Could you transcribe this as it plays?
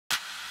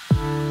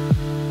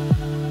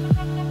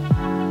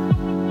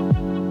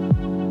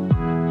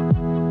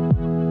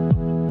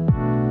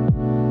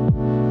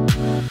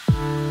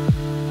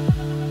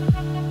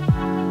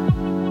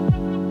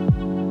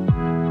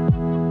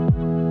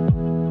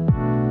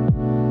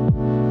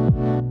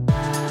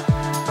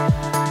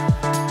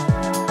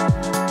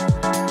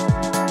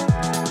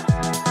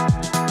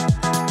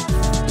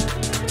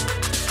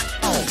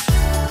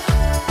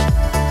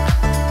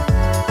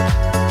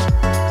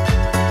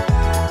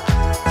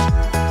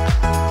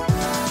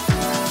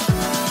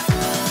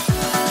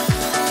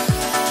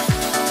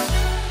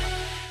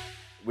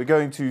We're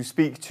going to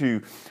speak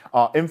to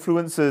our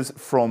influencers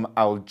from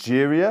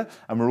Algeria,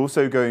 and we're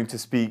also going to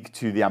speak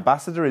to the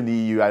ambassador in the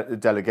EU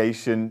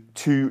delegation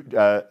to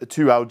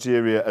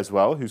Algeria as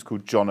well, who's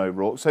called John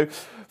O'Rourke. So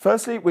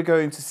firstly, we're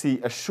going to see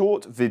a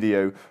short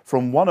video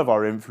from one of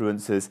our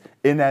influencers,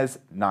 Inès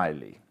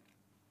Naili.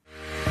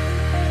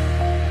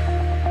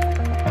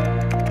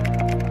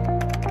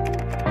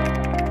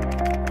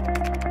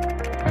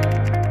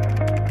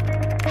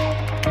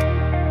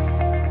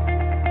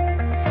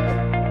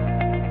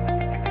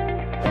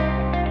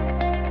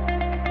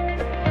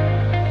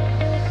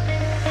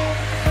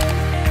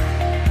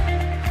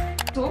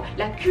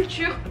 La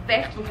culture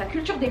verte, donc la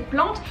culture des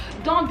plantes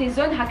dans des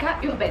zones haka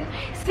urbaines.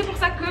 C'est pour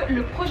ça que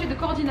le projet de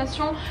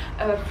coordination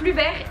Flux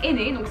Vert est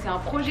né. Donc c'est un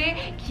projet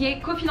qui est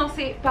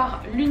cofinancé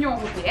par l'Union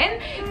européenne.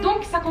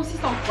 Donc ça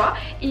consiste en quoi?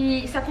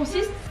 Et ça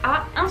consiste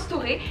à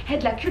instaurer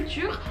de la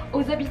culture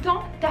aux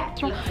habitants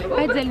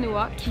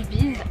d'Algeria qui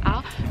vise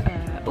à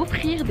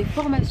offrir des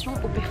formations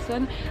aux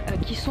personnes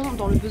qui sont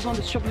dans le besoin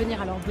de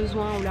subvenir à leurs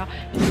besoins ou là,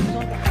 le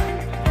besoin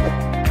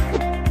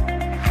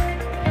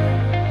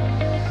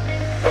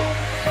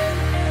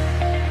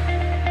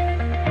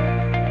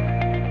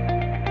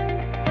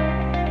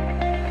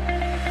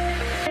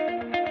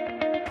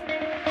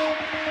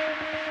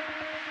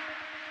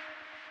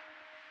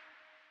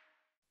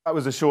That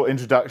was a short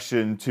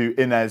introduction to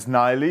Inès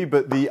Naili,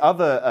 but the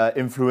other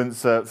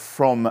influencer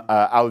from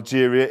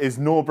Algeria is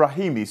Nour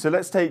Brahimi. So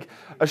let's take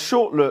a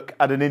short look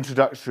at an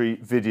introductory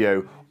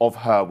video of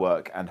her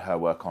work and her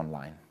work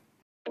online.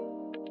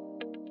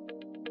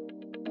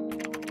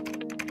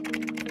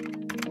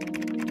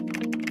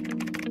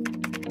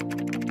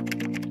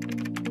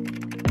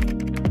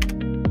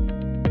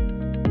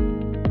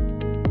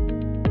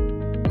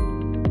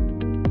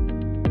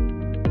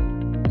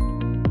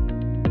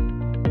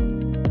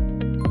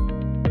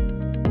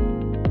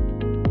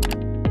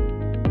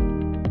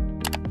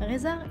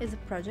 Is a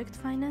project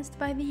financed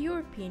by the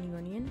European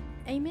Union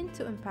aiming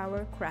to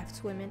empower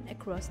craftswomen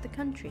across the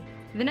country.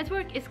 The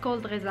network is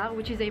called Rézar,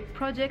 which is a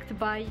project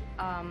by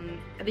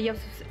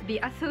the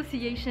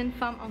Association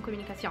Femmes en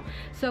Communication.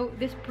 So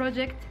this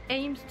project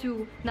aims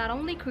to not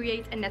only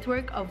create a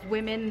network of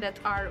women that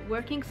are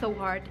working so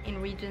hard in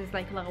regions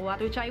like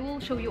L'Ouest, which I will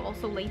show you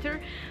also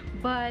later,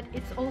 but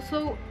it's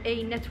also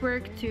a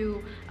network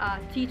to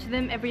teach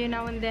them every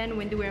now and then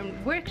when doing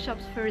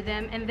workshops for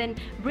them and then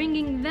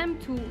bringing them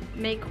to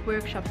make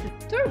workshops.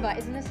 Turba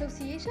is an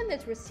association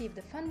that received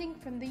the funding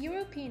from the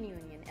European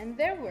Union, and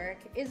their work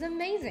is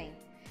amazing.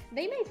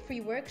 They made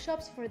free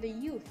workshops for the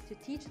youth to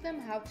teach them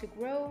how to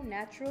grow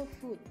natural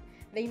food.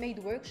 They made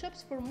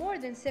workshops for more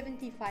than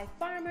 75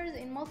 farmers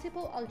in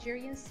multiple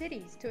Algerian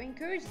cities to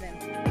encourage them.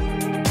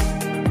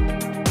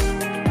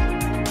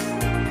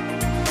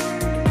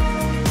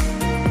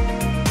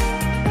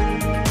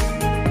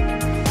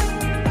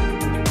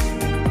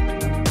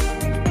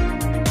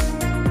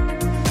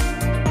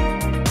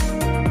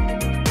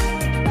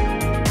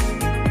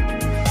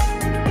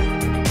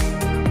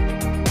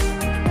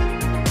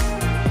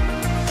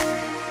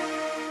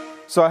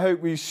 So I hope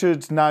we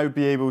should now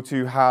be able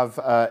to have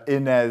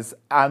Inès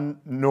and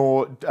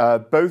Nour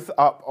both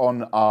up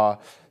on our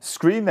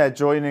screen. They're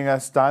joining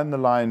us down the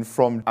line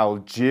from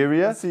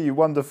Algeria. See you,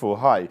 wonderful,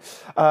 hi.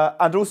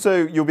 And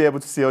also you'll be able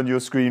to see on your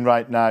screen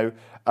right now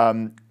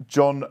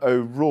John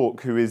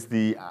O'Rourke, who is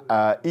the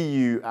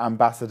EU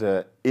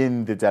Ambassador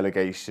in the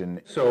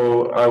delegation.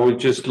 So I would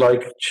just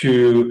like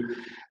to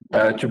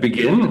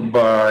begin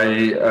by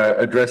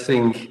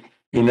addressing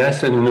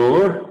Inès and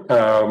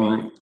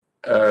Nour.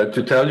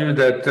 To tell you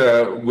that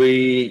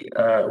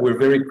we're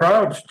very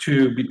proud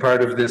to be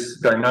part of this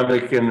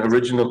dynamic and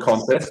original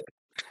contest.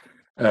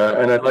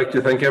 And I'd like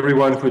to thank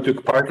everyone who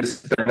took part in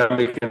this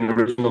dynamic and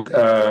original,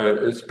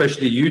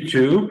 especially you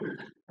two,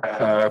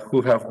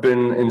 who have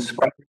been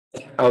inspiring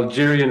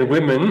Algerian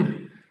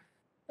women.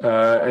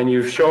 And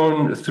you've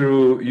shown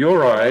through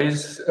your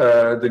eyes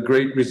the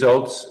great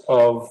results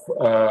of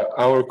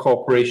our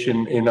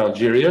cooperation in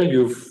Algeria.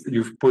 You've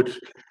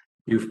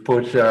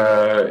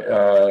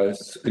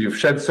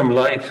shed some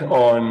light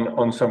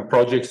on some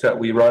projects that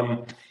we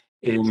run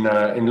in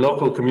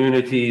local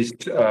communities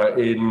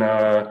in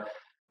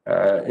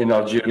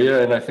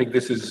Algeria, and I think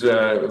this is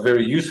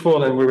very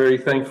useful, and we're very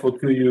thankful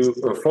to you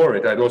for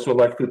it. I'd also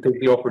like to take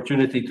the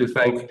opportunity to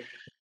thank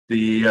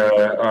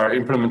our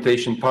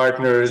implementation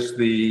partners,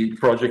 the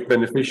project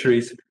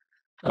beneficiaries,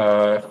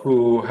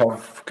 who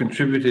have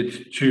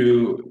contributed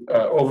to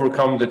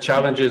overcome the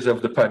challenges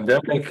of the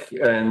pandemic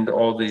and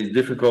all the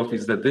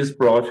difficulties that this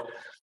brought,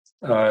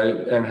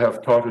 and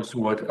have taught us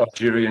what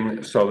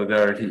Algerian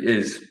solidarity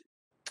is.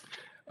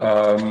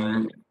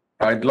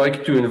 I'd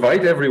like to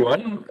invite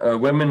everyone,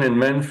 women and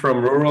men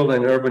from rural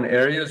and urban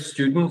areas,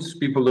 students,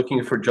 people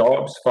looking for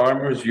jobs,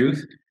 farmers,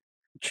 youth,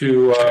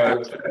 to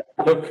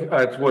look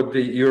at what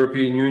the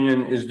European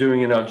Union is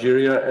doing in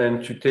Algeria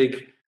and to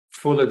take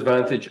full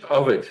advantage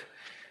of it.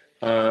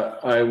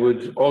 I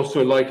would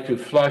also like to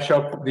flash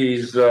up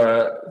these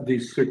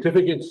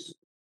certificates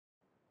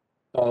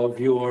of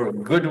your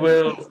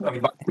goodwill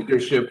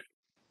ambassadorship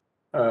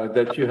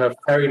that you have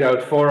carried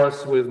out for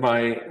us with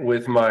my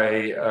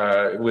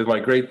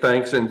great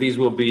thanks, and these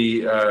will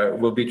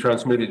be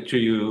transmitted to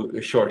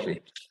you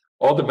shortly.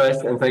 All the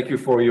best, and thank you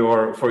for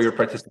your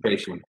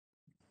participation.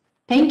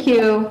 Thank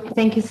you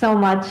so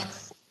much.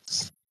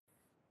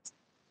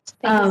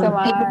 Thank you so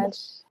much.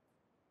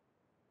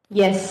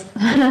 Yes.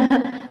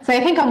 So I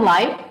think I'm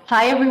live.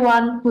 Hi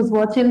everyone who's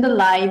watching the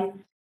live,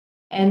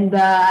 and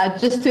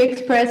just to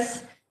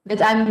express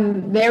that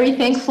I'm very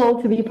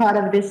thankful to be part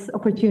of this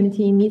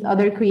opportunity, meet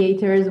other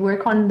creators,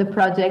 work on the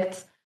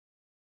project.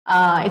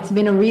 It's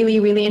been a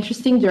really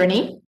interesting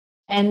journey,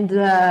 and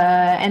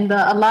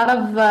a lot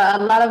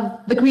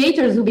of the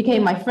creators who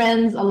became my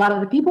friends, a lot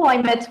of the people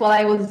I met while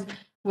I was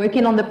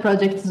working on the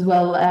project as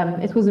well.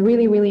 It was a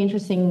really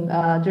interesting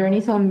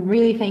journey. So I'm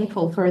really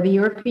thankful for the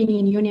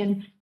European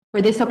Union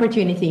for this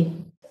opportunity.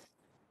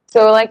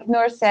 So like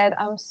Nour said,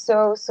 I'm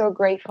so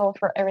grateful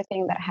for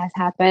everything that has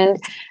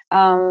happened.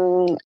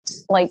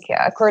 Like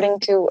according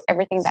to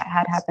everything that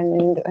had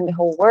happened in the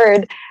whole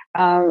world,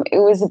 it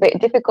was a bit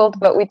difficult,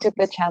 but we took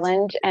the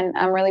challenge, and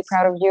I'm really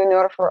proud of you,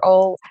 Nour, for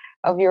all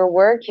of your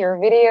work, your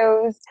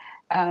videos.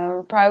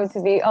 Proud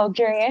to be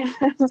Algerian,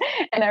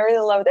 and I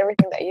really loved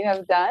everything that you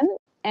have done.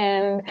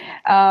 And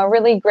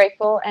really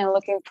grateful and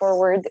looking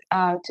forward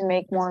to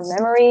make more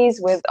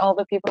memories with all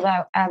the people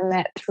that I've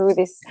met through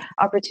this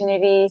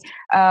opportunity,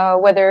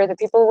 whether the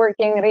people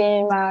working,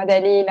 Rima,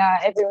 Dalila,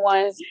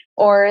 everyone,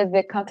 or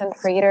the content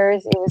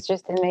creators. It was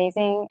just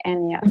amazing.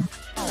 And yeah.